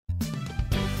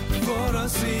for a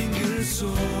single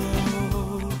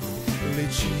soul,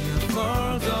 reaching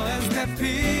further and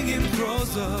stepping in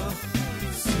closer.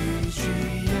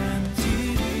 CGN to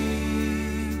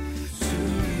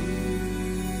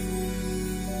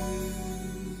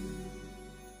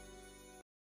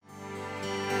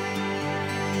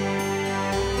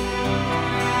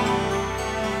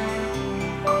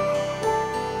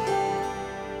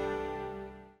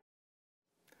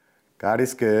God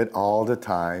is good all the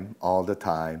time, all the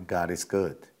time. God is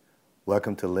good.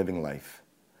 Welcome to Living Life.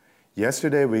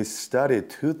 Yesterday we studied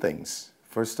two things.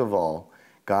 First of all,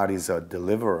 God is a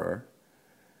deliverer.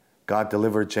 God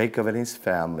delivered Jacob and his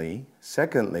family.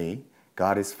 Secondly,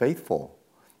 God is faithful.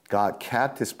 God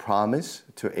kept his promise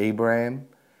to Abraham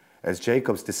as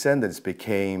Jacob's descendants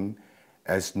became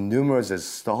as numerous as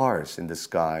stars in the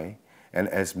sky and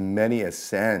as many as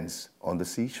sands on the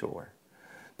seashore.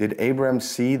 Did Abraham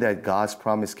see that God's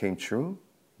promise came true?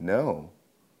 No.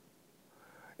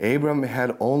 Abraham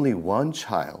had only one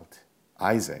child,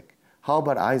 Isaac. How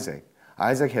about Isaac?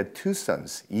 Isaac had two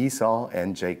sons, Esau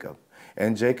and Jacob.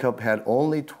 And Jacob had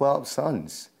only 12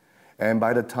 sons. And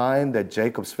by the time that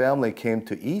Jacob's family came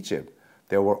to Egypt,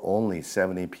 there were only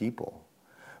 70 people.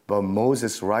 But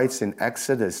Moses writes in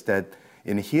Exodus that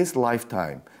in his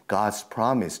lifetime, God's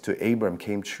promise to Abraham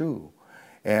came true.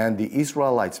 And the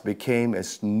Israelites became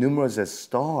as numerous as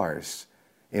stars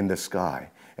in the sky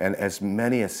and as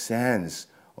many as sands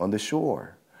on the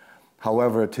shore.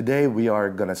 However, today we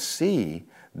are going to see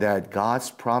that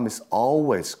God's promise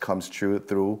always comes true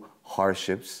through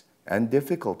hardships and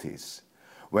difficulties.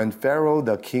 When Pharaoh,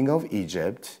 the king of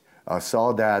Egypt,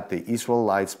 saw that the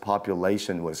Israelites'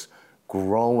 population was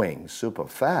growing super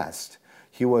fast,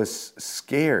 he was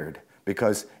scared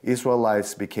because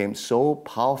Israelites became so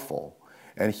powerful.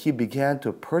 And he began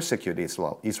to persecute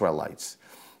Israelites.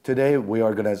 Today, we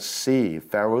are going to see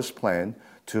Pharaoh's plan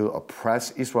to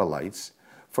oppress Israelites.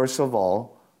 First of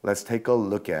all, let's take a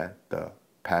look at the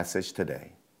passage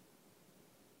today.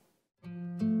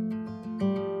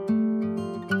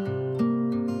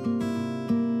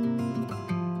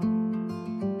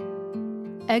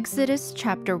 Exodus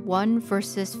chapter 1,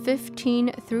 verses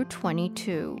 15 through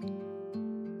 22.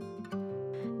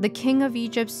 The king of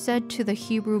Egypt said to the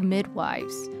Hebrew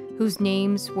midwives, whose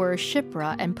names were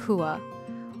Shiphrah and Puah,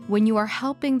 "When you are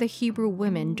helping the Hebrew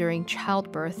women during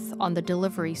childbirth on the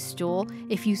delivery stool,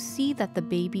 if you see that the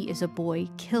baby is a boy,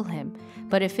 kill him.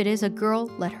 But if it is a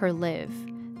girl, let her live."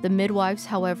 The midwives,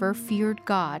 however, feared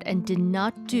God and did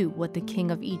not do what the king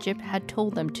of Egypt had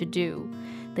told them to do.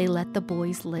 They let the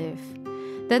boys live.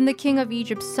 Then the king of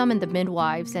Egypt summoned the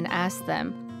midwives and asked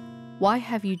them, "Why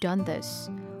have you done this?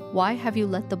 Why have you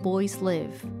let the boys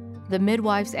live?" The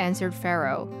midwives answered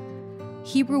Pharaoh,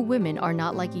 "Hebrew women are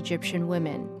not like Egyptian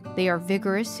women. They are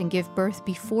vigorous and give birth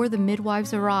before the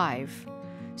midwives arrive."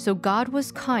 So God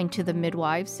was kind to the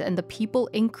midwives, and the people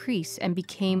increased and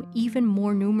became even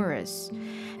more numerous.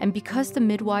 And because the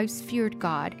midwives feared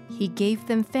God, he gave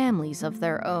them families of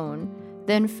their own.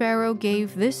 Then Pharaoh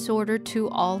gave this order to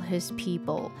all his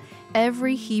people: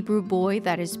 "Every Hebrew boy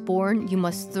that is born you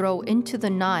must throw into the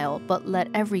Nile, but let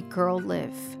every girl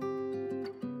live."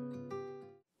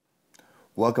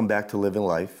 Welcome back to Living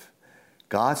Life.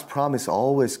 God's promise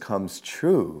always comes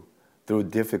true through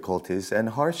difficulties and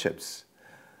hardships.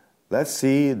 Let's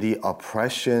see the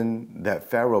oppression that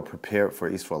Pharaoh prepared for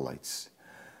Israelites.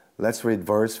 Let's read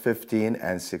verse 15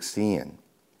 and 16.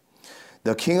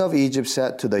 The king of Egypt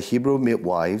said to the Hebrew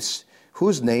midwives,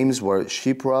 whose names were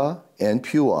Shiphrah and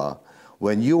Puah,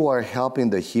 "When you are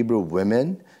helping the Hebrew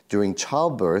women during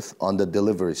childbirth on the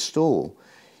delivery stool,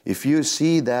 if you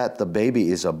see that the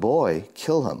baby is a boy,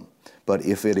 kill him. But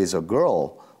if it is a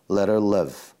girl, let her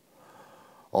live."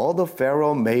 Although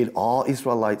Pharaoh made all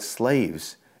Israelite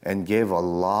slaves and gave a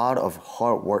lot of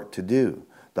hard work to do,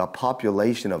 the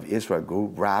population of Israel grew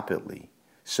rapidly.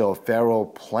 So Pharaoh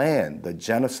planned the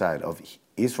genocide of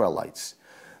Israelites.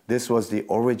 This was the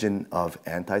origin of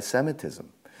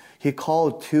anti-Semitism. He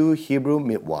called two Hebrew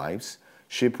midwives,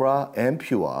 Shiphrah and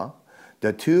Puah.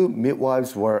 The two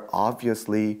midwives were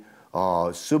obviously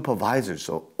supervisors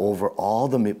over all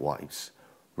the midwives.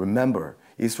 Remember,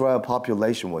 Israel's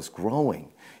population was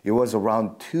growing. It was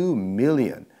around 2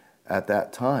 million at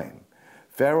that time.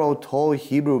 Pharaoh told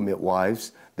Hebrew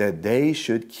midwives that they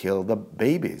should kill the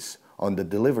babies on the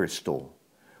delivery stool.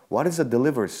 What is a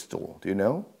delivery stool? Do you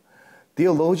know?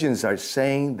 Theologians are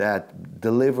saying that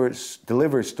delivery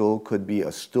stool could be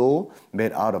a stool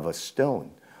made out of a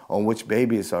stone on which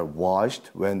babies are washed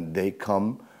when they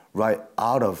come right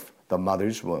out of the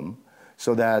mother's womb.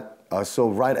 So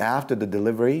right after the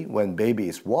delivery, when baby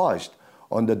is washed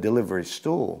on the delivery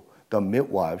stool, the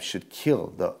midwife should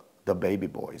kill the the baby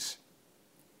boys.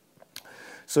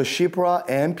 So Shiphrah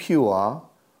and Puah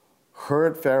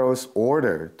heard Pharaoh's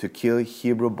order to kill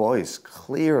Hebrew boys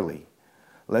clearly.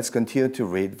 Let's continue to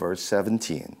read verse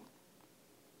 17.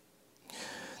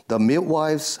 The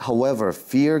midwives, however,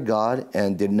 feared God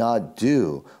and did not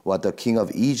do what the king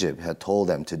of Egypt had told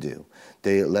them to do.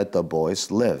 They let the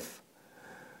boys live.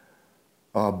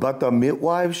 But the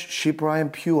midwives, Shiphrah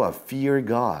and Puah, feared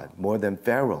God more than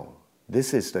Pharaoh.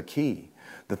 This is the key.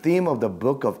 The theme of the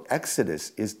book of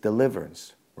Exodus is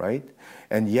deliverance, right?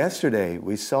 And yesterday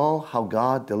we saw how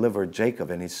God delivered Jacob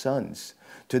and his sons.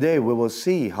 Today we will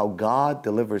see how God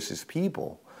delivers his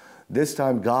people. This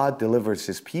time God delivers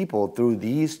his people through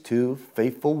these two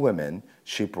faithful women,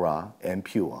 Shiphrah and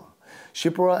Puah.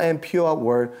 Shiphrah and Puah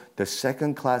were the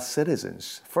second-class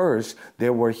citizens. First, they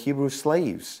were Hebrew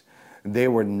slaves. They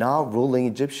were not ruling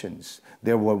Egyptians.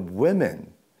 They were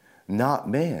women, not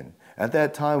men. At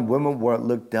that time, women were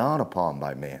looked down upon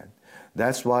by men.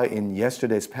 That's why in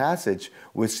yesterday's passage,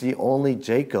 we see only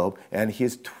Jacob and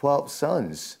his 12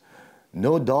 sons.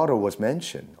 No daughter was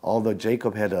mentioned, although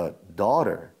Jacob had a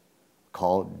daughter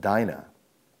called Dinah.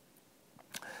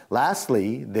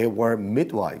 Lastly, they were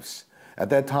midwives. At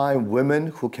that time, women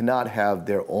who cannot have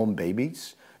their own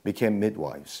babies became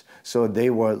midwives. So they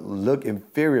were looked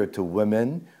inferior to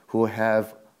women who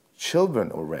have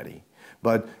children already.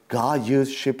 But God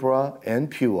used Shiphrah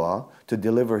and Puah to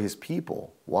deliver his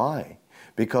people. Why?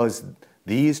 Because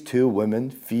these two women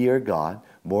feared God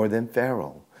more than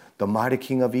Pharaoh, the mighty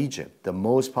king of Egypt, the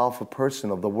most powerful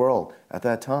person of the world at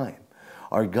that time.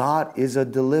 Our God is a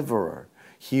deliverer.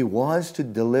 He wants to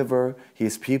deliver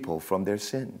his people from their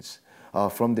sins,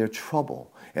 from their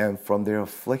trouble, and from their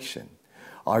affliction.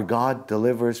 Our God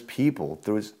delivers people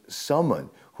through someone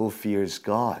who fears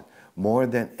God more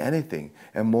than anything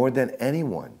and more than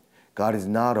anyone. God is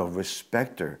not a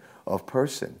respecter of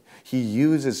person. He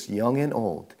uses young and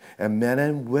old, and men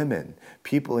and women,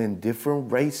 people in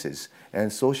different races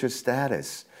and social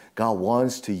status. God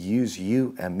wants to use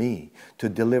you and me to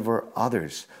deliver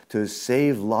others, to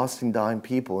save lost and dying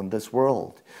people in this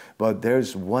world. But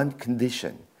there's one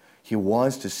condition. He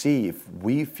wants to see if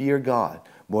we fear God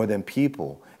more than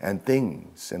people and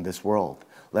things in this world.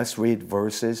 Let's read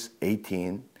verses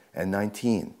 18 and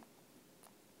 19.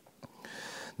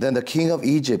 Then the king of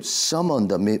Egypt summoned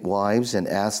the midwives and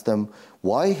asked them,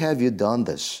 "Why have you done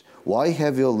this? Why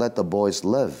have you let the boys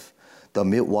live?" The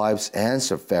midwives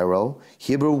answered Pharaoh,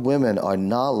 "Hebrew women are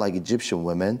not like Egyptian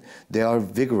women. They are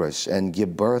vigorous and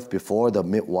give birth before the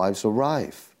midwives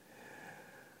arrive."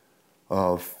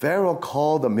 Pharaoh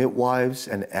called the midwives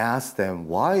and asked them,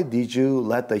 "Why did you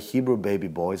let the Hebrew baby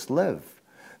boys live?"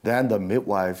 Then the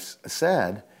midwives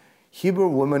said, "Hebrew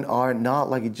women are not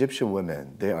like Egyptian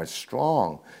women. They are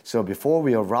strong. So before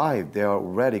we arrived, they are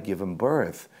already given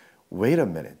birth." Wait a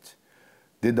minute.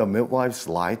 Did the midwives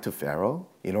lie to Pharaoh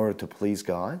in order to please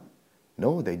God?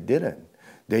 No, they didn't.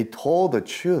 They told the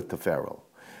truth to Pharaoh.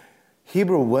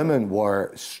 Hebrew women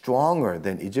were stronger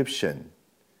than Egyptian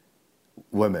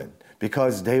women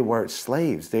because they were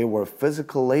slaves. They were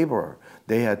physical labor.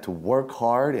 They had to work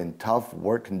hard in tough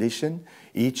work conditions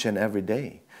each and every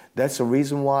day. That's the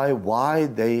reason why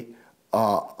they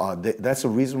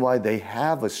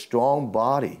have a strong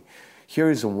body. Here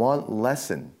is one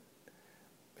lesson.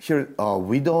 Here,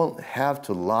 we don't have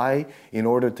to lie in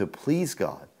order to please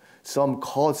God. Some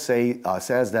cults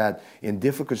says that in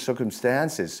difficult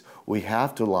circumstances we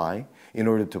have to lie in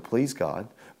order to please God.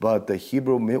 But the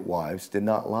Hebrew midwives did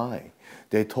not lie.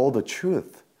 They told the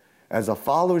truth. As the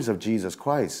followers of Jesus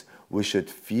Christ, we should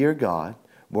fear God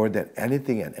more than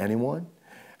anything and anyone.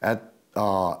 At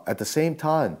the same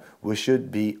time, we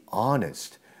should be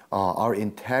honest. Our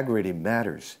integrity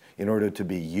matters in order to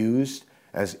be used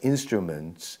as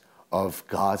instruments of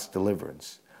God's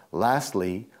deliverance.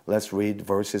 Lastly, let's read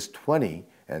verses 20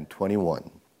 and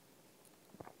 21.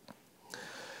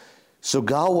 So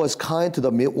God was kind to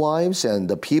the midwives, and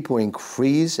the people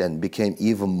increased and became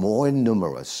even more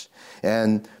numerous.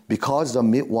 And because the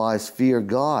midwives feared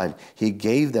God, he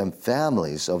gave them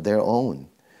families of their own.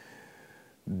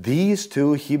 These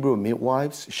two Hebrew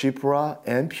midwives, Shiphrah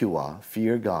and Puah,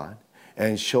 feared God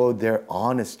and showed their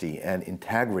honesty and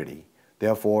integrity.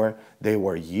 Therefore, they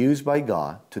were used by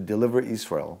God to deliver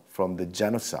Israel from the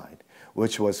genocide,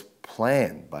 which was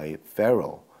planned by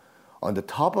Pharaoh. On the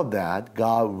top of that,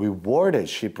 God rewarded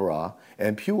Shiphrah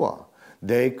and Puah.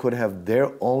 They could have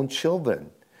their own children,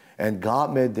 and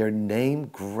God made their name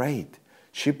great.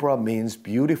 Shiphrah means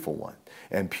beautiful one,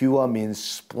 and Puah means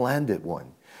splendid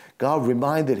one. God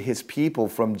reminded his people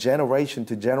from generation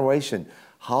to generation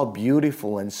how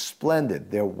beautiful and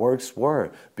splendid their works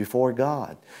were before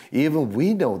God. Even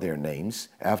we know their names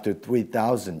after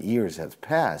 3,000 years have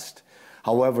passed.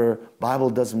 However,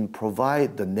 Bible doesn't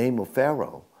provide the name of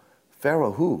Pharaoh.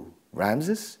 Pharaoh who?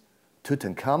 Ramses?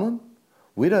 Tutankhamun?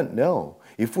 We don't know.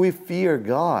 If we fear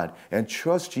God and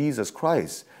trust Jesus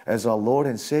Christ as our Lord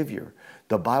and Savior,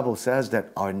 the Bible says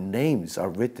that our names are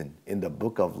written in the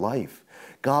book of life.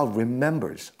 God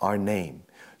remembers our name.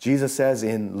 Jesus says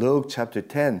in Luke chapter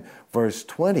 10, verse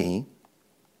 20,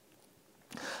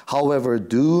 however,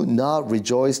 do not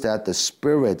rejoice that the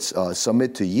spirits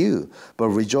submit to you, but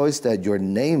rejoice that your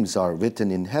names are written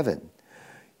in heaven.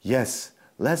 Yes,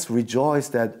 let's rejoice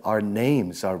that our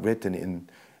names are written in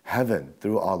heaven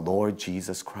through our Lord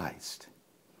Jesus Christ.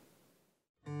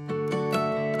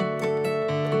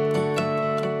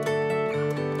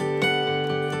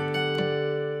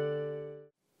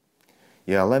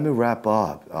 Yeah, let me wrap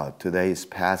up today's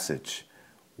passage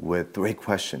with 3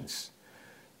 questions.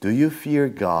 Do you fear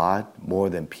God more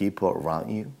than people around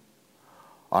you?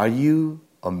 Are you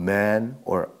a man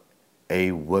or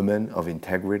a woman of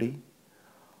integrity?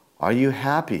 Are you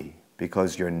happy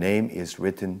because your name is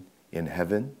written in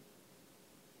heaven?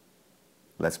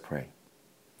 Let's pray.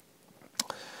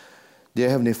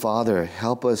 Dear Heavenly Father,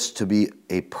 help us to be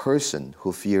a person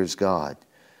who fears God,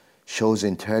 shows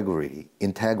integrity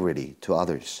to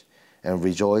others, and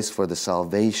rejoice for the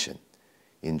salvation.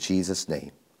 In Jesus'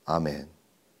 name, amen.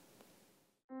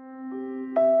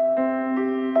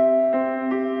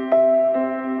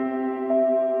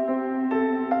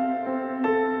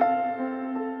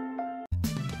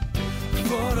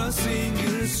 For a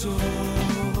single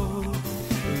soul,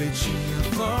 reaching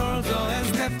further and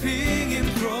stepping in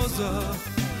closer.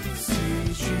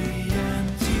 CGM.